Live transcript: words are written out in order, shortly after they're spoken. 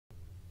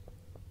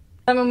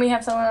I mean, we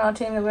have someone on our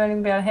team that we won't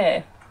even be able to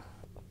hear.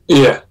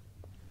 Yeah.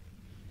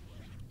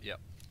 Yep.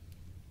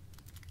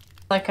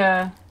 Like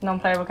a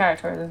non-playable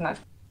character, isn't it?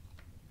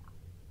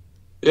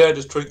 Yeah,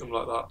 just treat them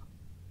like that.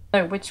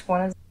 So which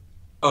one is?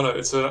 Oh no,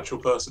 it's an actual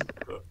person,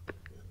 but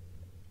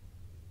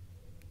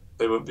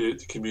they won't be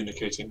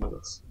communicating with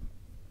us.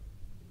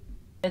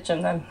 Ditch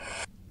him then.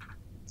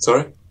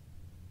 Sorry?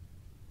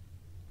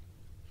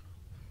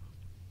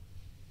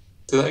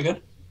 Do that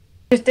again?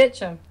 Just ditch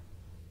him.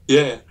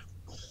 Yeah.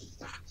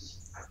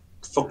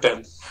 Fuck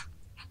them.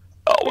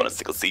 Oh, I want to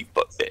still see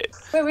fuck it.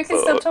 Wait, we can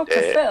still talk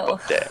to Phil.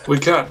 We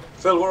can.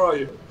 Phil, where are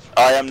you?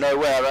 I am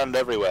nowhere and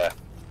everywhere.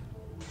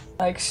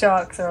 Like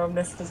sharks are on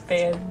Mr.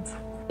 Bean's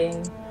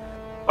thing.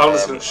 I'm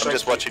just gonna shank I'm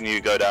just watching you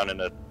go down in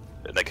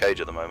a cage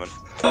at the moment.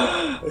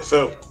 Hey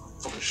Phil,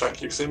 fucking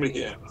shank you. See me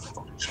here.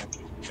 Fucking shank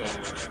you.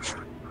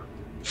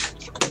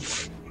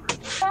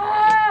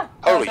 Ah!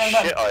 Holy Oh,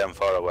 shit, I am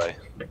far away.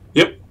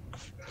 Yep.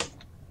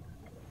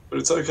 But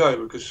it's okay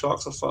because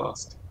sharks are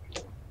fast.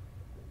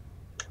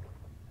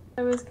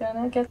 I was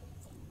gonna get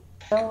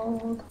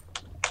killed.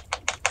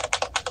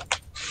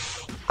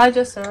 I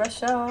just saw a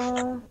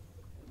shark.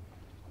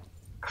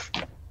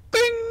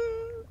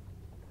 Bing!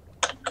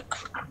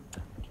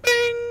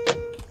 Bing!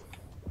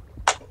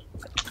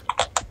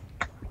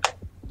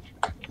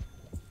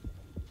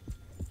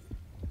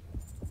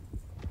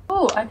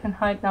 Oh, I can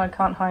hide. No, I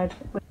can't hide.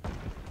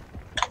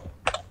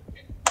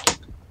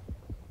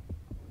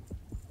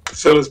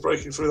 Phil is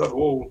breaking through that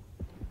wall.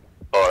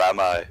 Or am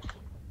I?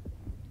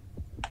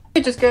 You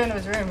could just go into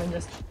his room and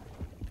just.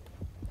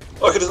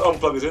 I could just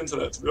unplug his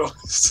internet, to be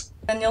honest.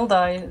 Then you'll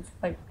die. It's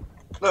like.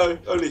 No,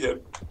 only him.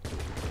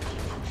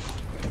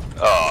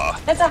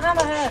 Oh, It's a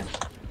hammerhead!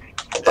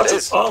 That's it an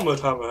is. armoured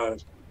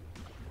hammerhead.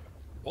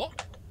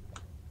 What?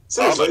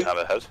 Seriously,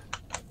 Armored hammerhead.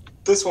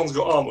 this one's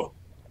got armour.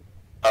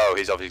 Oh,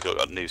 he's obviously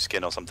got new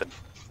skin or something.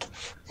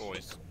 Oh,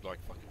 he's like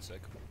fucking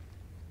sick.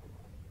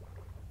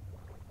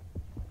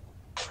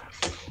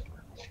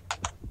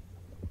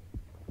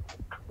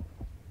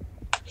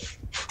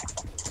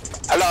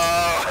 Hello!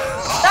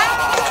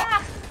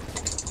 Ah!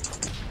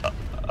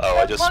 Oh,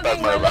 I just Plugging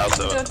spammed my my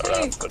router lips into your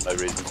around teeth. for no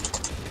reason.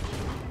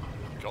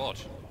 God.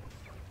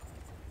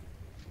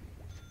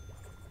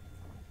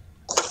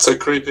 It's a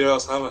creepy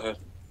ass hammerhead.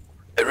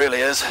 It really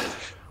is.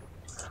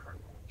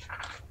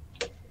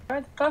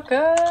 Right the fuck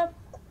up!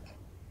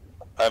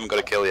 I haven't got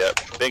a kill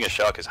yet. Being a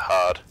shark is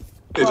hard.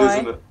 It is, Why?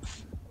 isn't it?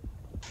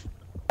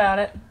 About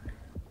it.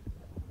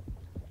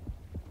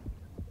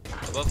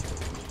 Above.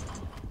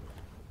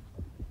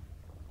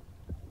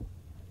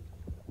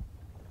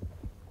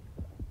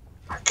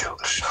 I killed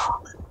a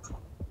shark.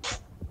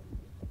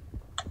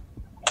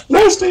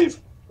 No, Steve!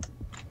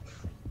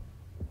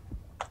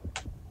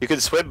 You can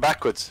swim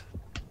backwards.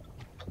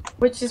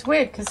 Which is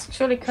weird, because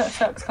surely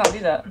sharks can't do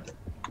that.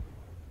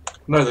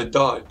 No, they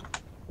died.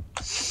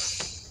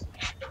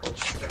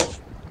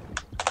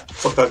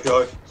 Fuck that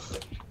guy.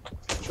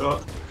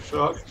 Shark.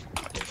 Shark.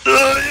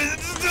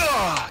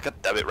 God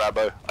damn it,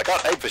 Rambo. I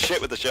can't aim for shit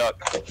with the shark.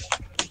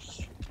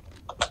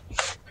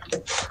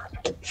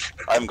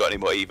 I haven't got any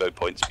more Evo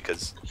points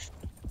because...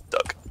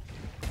 duck.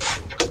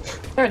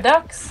 There are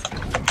ducks.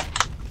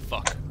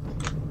 Fuck.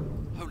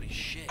 Holy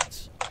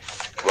shit.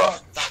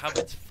 What? That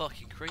habit's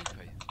fucking creepy.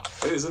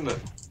 It is, isn't it?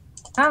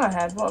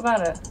 Hammerhead, what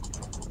about it?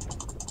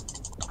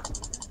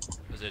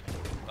 Is it,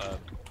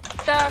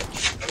 Duck!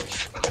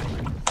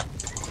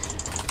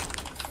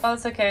 Oh,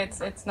 it's okay,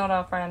 it's not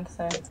our friend,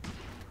 so.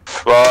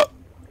 What?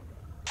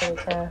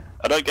 Okay.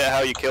 I don't get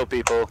how you kill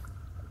people.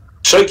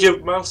 Shake your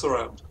mouse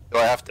around. Do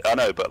I have to... I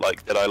know, but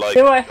like, did I like...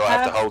 Do I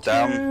have to hold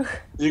down?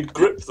 You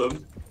grip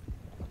them,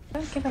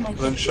 Don't give him a and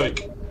then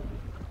shake.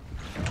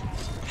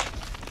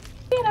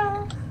 you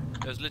know.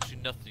 there's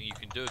literally nothing you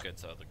can do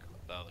against the other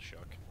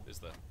shark, is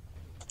there?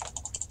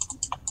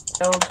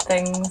 Old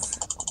things.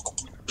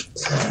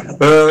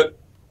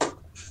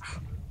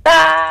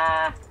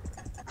 Ah!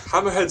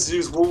 Hammerheads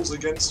use walls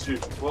against you.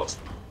 What?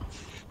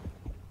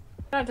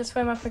 I have to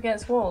swim up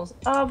against walls.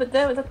 Oh, but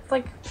that's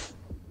like.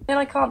 Then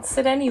I can't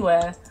sit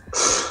anywhere.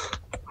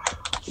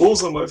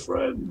 Walls are my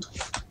friend.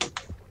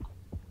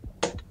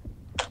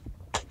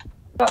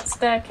 Got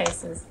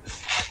staircases.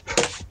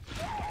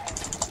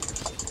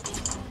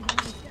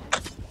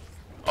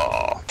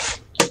 Oh.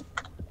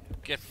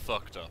 Get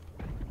fucked up.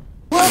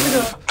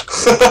 Oh,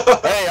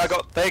 Hey, I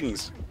got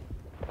things.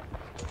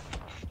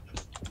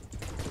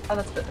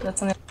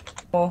 that's on the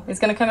wall. He's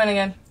gonna come in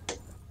again.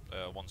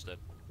 One's dead.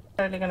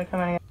 Totally gonna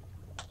come in again.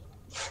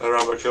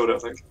 Rambo killed it, I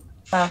think.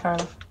 Oh, fair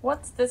enough.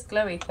 What's this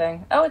glowy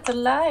thing? Oh, it's a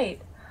light.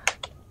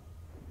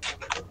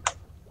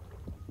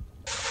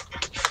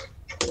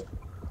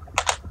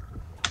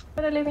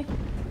 Where did I leave me?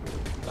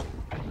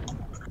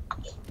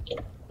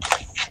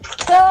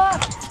 Ah!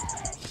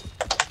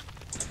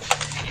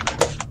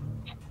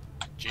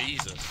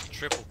 Jesus,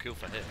 triple kill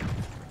for him.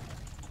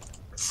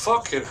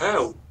 Fucking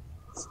hell.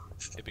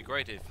 It'd be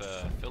great if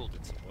Phil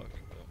did some work.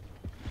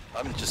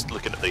 I'm just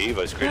looking at the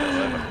Evo screen at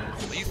the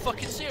moment. Are you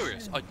fucking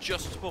serious? I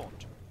just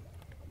spawned.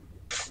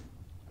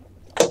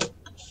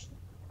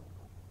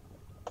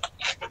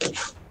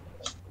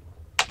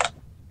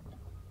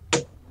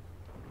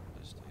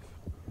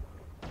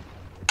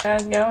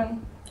 Guys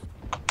going.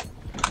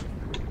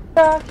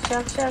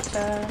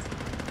 Cha.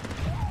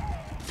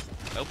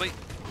 Help me.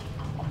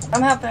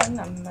 I'm helping.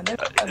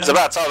 It's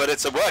about time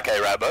it's a work, eh,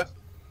 Rambo?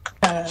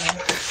 Don't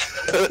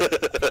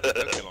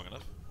be long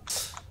enough.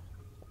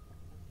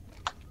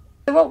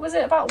 So what was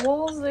it about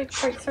walls? They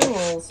break through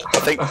walls. I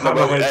think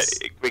no,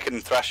 we can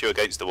thrash you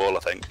against the wall, I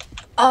think.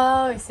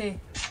 Oh, I see.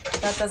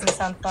 That doesn't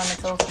sound fun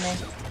at all for me.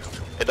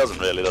 It doesn't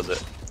really, does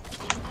it?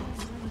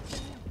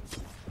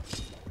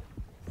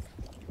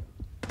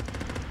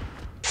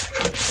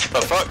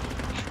 The fuck?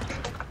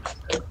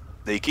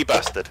 Sneaky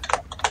bastard.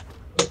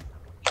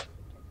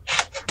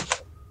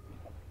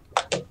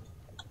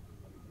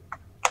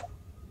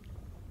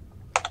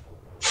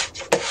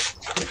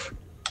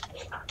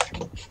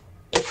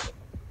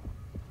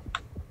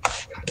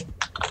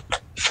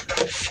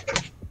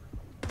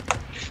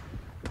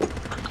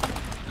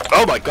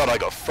 Oh my god, I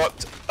got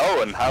fucked.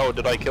 Oh, and how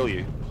did I kill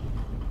you?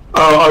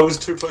 Oh, I was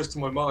too close to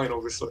my mine,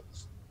 obviously.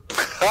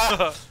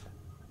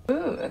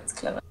 Ooh, that's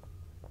clever.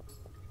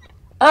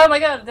 Oh my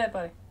god, a dead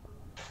body.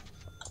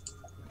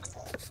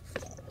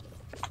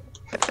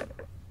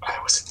 I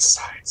was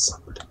inside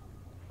somebody.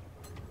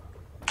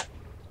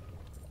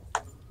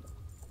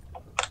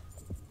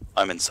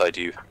 I'm inside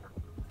you.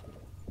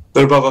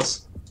 They're above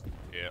us.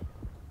 Yeah.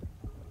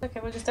 Okay,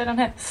 we'll just stay down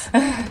here.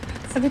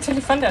 It's gonna be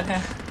really fun down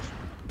here.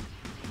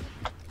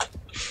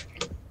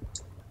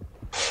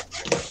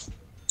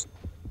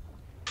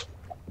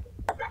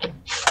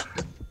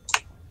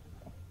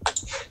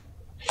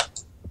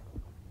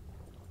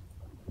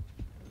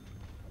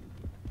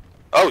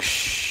 Oh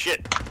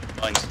shit!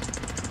 Mines.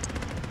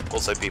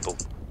 Also people.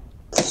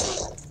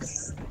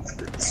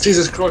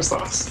 Jesus Christ,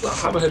 that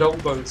hammerhead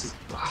old bones is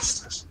a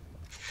bastard.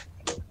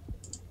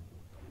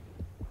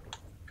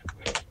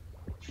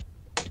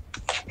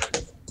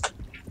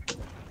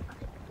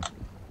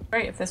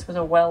 Great if this was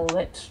a well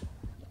lit.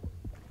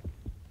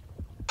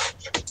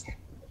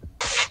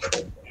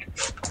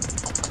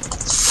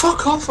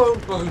 Fuck off,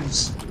 old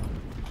bones!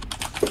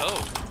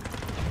 Oh,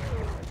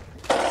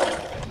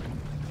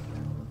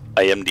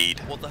 I am indeed.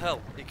 what the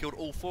hell? He killed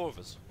all 4 of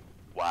us.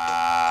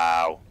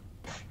 Wow.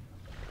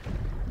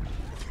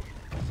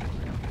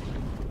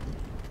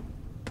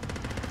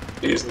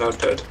 He is now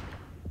dead.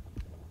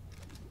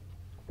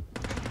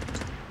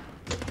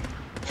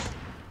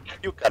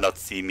 You cannot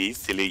see me,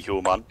 silly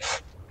human.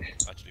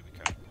 Actually, we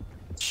can.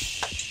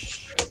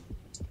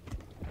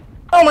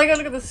 Oh my god,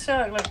 look at this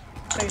shark, look.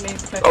 Totally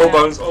flipping Old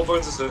out.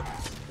 bones is here.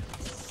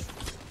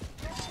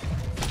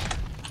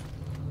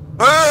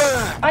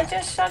 I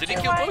just shot Did you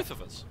he kill away. both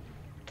of us?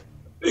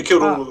 He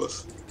killed all of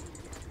us.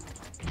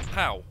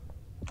 How?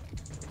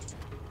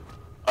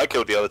 I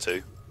killed the other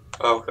two.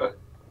 Oh, okay.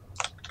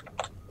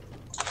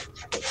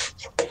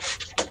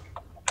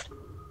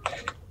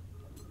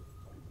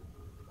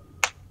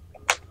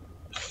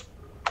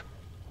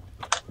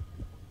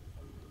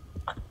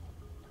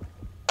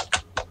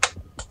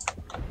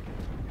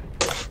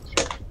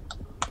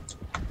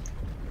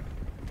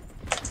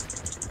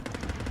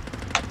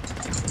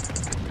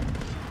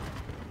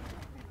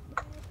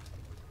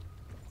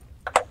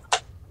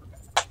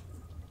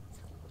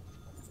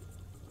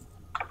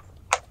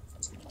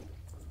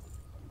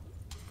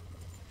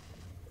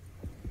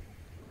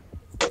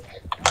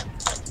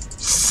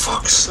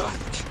 Fuck's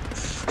sake.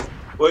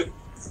 Wait,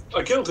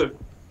 I killed him.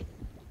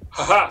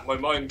 Haha, my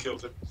mind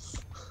killed him.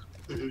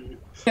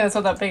 Yeah, that's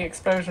what that big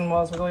explosion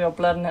was with all your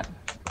blood in it.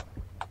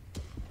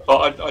 Oh,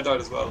 I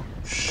died as well.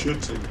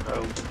 Shooting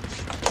pound.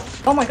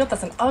 Oh my god,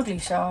 that's an ugly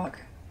shark.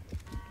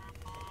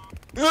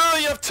 Oh,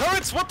 you have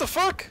turrets? What the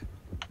fuck?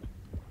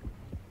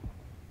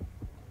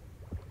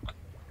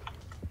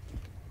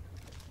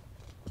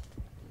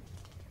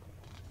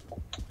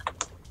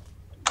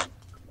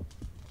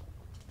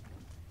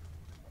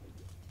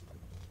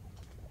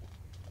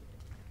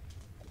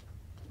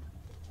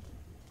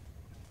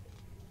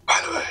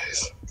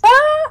 Anyways.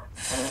 Ah!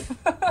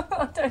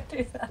 Don't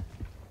do that.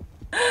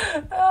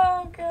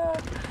 Oh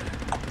god.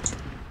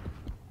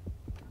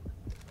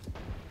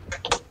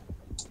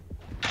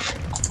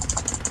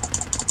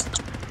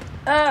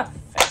 Ah,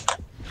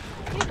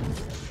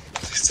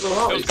 He's still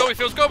alive.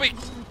 Feels go me!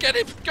 Get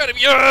him!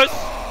 Yes!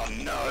 Oh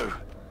no.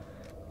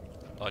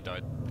 I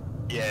died.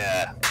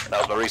 Yeah, that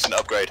was my recent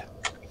upgrade.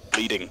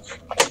 Bleeding.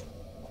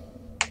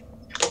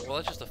 Well,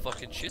 that's just a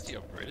fucking shitty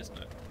upgrade, isn't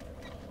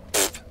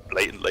it?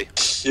 Blatantly.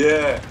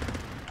 Yeah.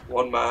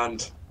 One man.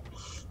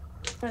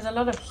 there's a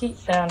lot of heat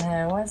down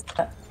here. Where's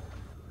that?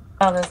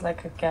 Oh, there's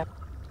like a gap.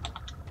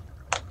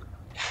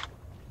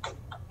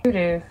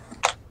 Voodoo.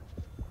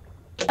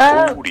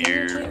 Oh, Voodoo.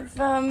 can you give,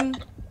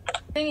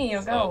 thingy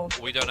your Oh, gold?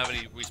 we don't have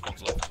any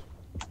respawns left.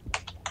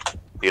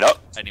 You know?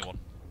 Anyone?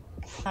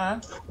 Huh?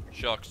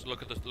 Sharks,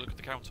 look at the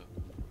counter.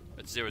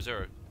 It's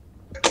 0-0.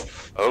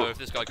 Oh. So if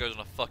this guy goes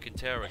on a fucking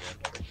tear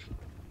again.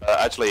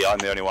 Actually, I'm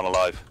the only one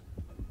alive.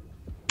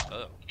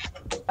 Oh.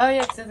 Oh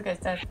yeah, because the other guy's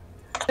dead.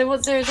 So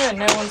what's 0-0?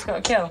 No one's got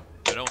a kill.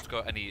 No one's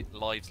got any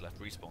lives left,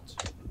 respawns.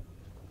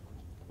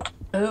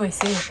 Oh, I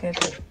see. Good.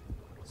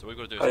 So what we've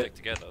got to do is Hey. stick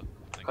together.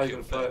 And How you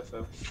kill gonna play Phil.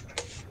 it,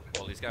 Phil?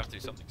 Well, he's gonna have to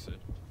do something soon.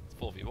 It's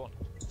 4v1.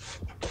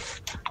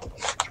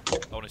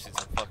 I wanna see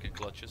some fucking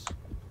clutches.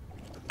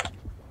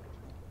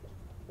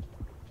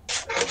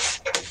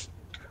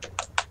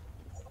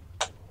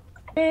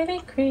 Pretty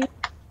creep.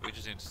 We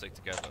just need to stick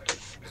together.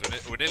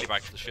 Because we're nearly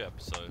back to the ship,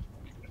 so...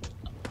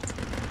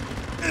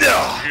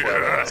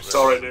 No!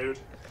 Sorry, dude.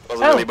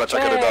 Wasn't really Oh, much I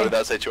could have done yay. in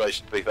that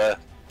situation, to be fair.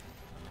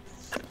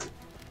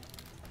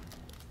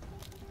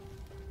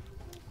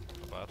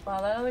 Not bad.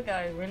 Wow, that other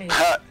guy really.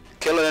 Ha!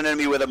 Killing an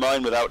enemy with a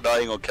mine without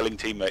dying or killing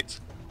teammates.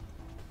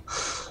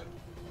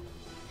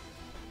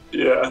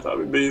 Yeah,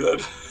 that'd be me then.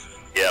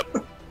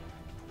 Yep.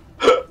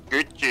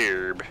 Good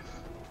job.